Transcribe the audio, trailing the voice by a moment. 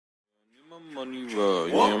Money roll,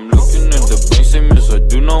 yeah, I'm looking at the bank statements, I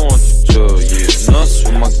do not want to tell, yeah, nuts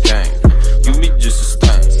with my gang, you be just a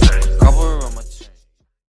stain, cover on my chain.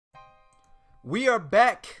 We are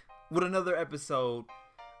back with another episode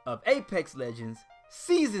of Apex Legends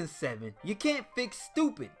Season 7, You Can't Fix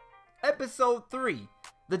Stupid, Episode 3,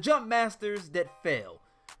 The Jump Masters That Fail.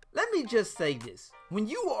 Let me just say this, when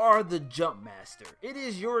you are the Jump Master, it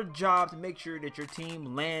is your job to make sure that your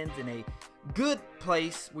team lands in a good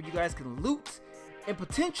place where you guys can loot and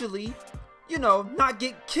potentially, you know, not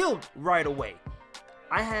get killed right away.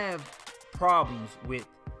 I have problems with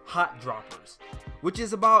hot droppers, which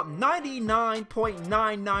is about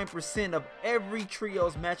 99.99% of every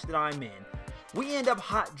trios match that I'm in. We end up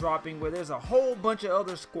hot dropping where there's a whole bunch of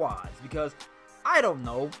other squads because, I don't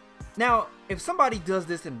know. Now, if somebody does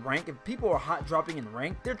this in rank, if people are hot dropping in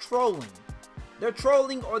rank, they're trolling. They're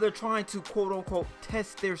trolling or they're trying to quote unquote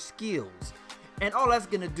test their skills. And all that's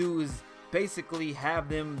gonna do is basically have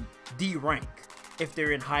them de-rank if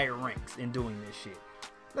they're in higher ranks in doing this shit.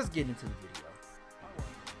 Let's get into the video.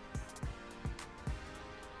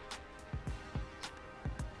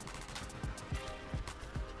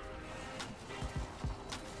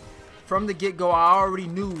 From the get-go, I already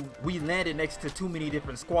knew we landed next to too many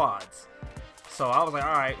different squads. So I was like,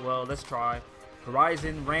 alright, well, let's try.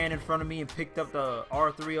 Horizon ran in front of me and picked up the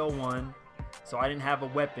R301. So I didn't have a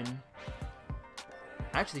weapon.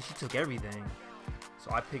 Actually, she took everything.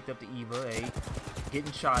 So I picked up the Eva 8.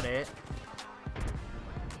 Getting shot at.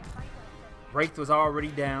 Wraith was already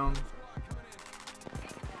down.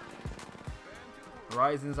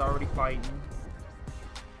 Horizon's already fighting.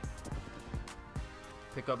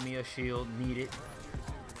 Pick up me a shield, need it.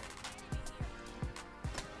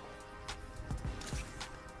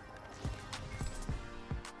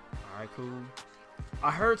 Alright, cool.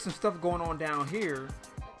 I heard some stuff going on down here.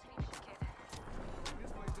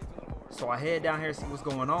 So I head down here to see what's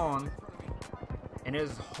going on. And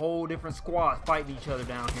there's a whole different squad fighting each other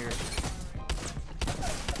down here.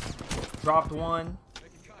 Dropped one.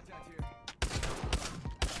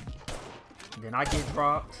 Then I get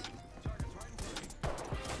dropped.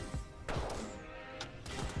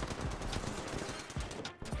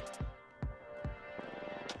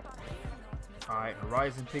 Alright,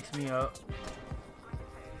 Horizon picks me up.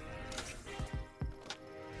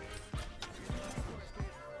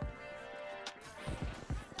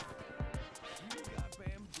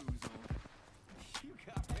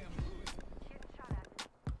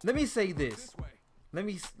 Let me say this. Let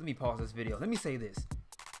me pause this video. Let me say this.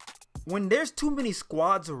 When there's too many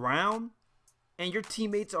squads around and your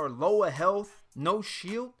teammates are low of health, no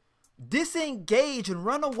shield, disengage and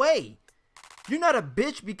run away. You're not a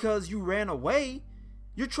bitch because you ran away.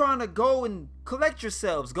 You're trying to go and collect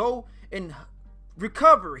yourselves. Go and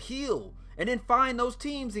recover, heal, and then find those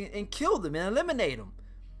teams and kill them and eliminate them.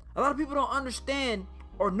 A lot of people don't understand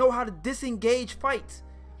or know how to disengage fights.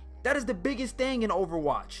 That is the biggest thing in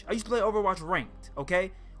Overwatch. I used to play Overwatch ranked,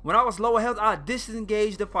 okay? When I was low health, I'd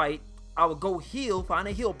disengage the fight. I would go heal, find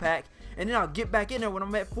a heal pack, and then I'll get back in there when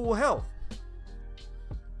I'm at full health.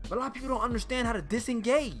 But a lot of people don't understand how to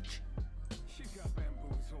disengage.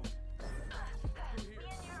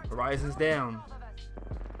 Horizon's down.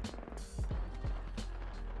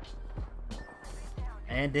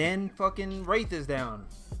 And then fucking Wraith is down.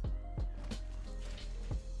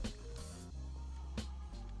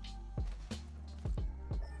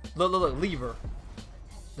 Look, leave her.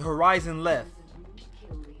 The Horizon left.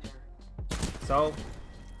 So,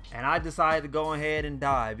 and I decided to go ahead and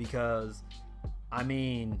die because, I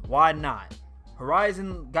mean, why not?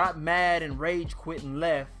 Horizon got mad and rage quit and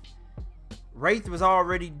left. Wraith was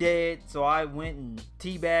already dead, so I went and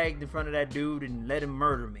teabagged in front of that dude and let him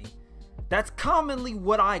murder me. That's commonly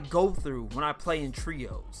what I go through when I play in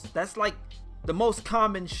trios. That's like the most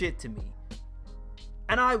common shit to me.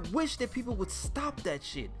 And I wish that people would stop that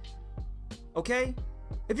shit. Okay?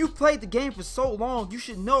 If you played the game for so long, you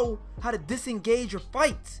should know how to disengage your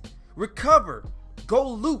fights. Recover. Go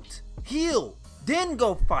loot. Heal. Then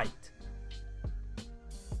go fight.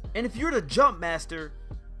 And if you're the Jump Master,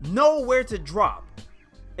 know where to drop.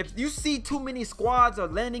 If you see too many squads are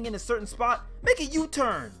landing in a certain spot, make a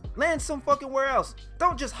U-turn. Land some fucking where else.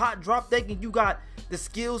 Don't just hot drop thinking you got the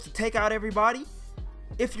skills to take out everybody.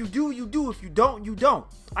 If you do, you do. If you don't, you don't.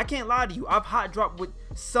 I can't lie to you. I've hot dropped with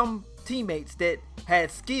some teammates that had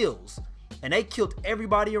skills and they killed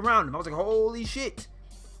everybody around them. I was like, holy shit.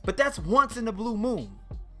 But that's once in the blue moon.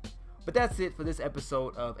 But that's it for this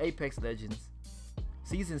episode of Apex Legends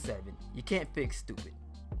Season 7. You can't fix stupid.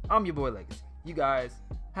 I'm your boy Legacy. You guys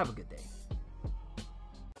have a good day.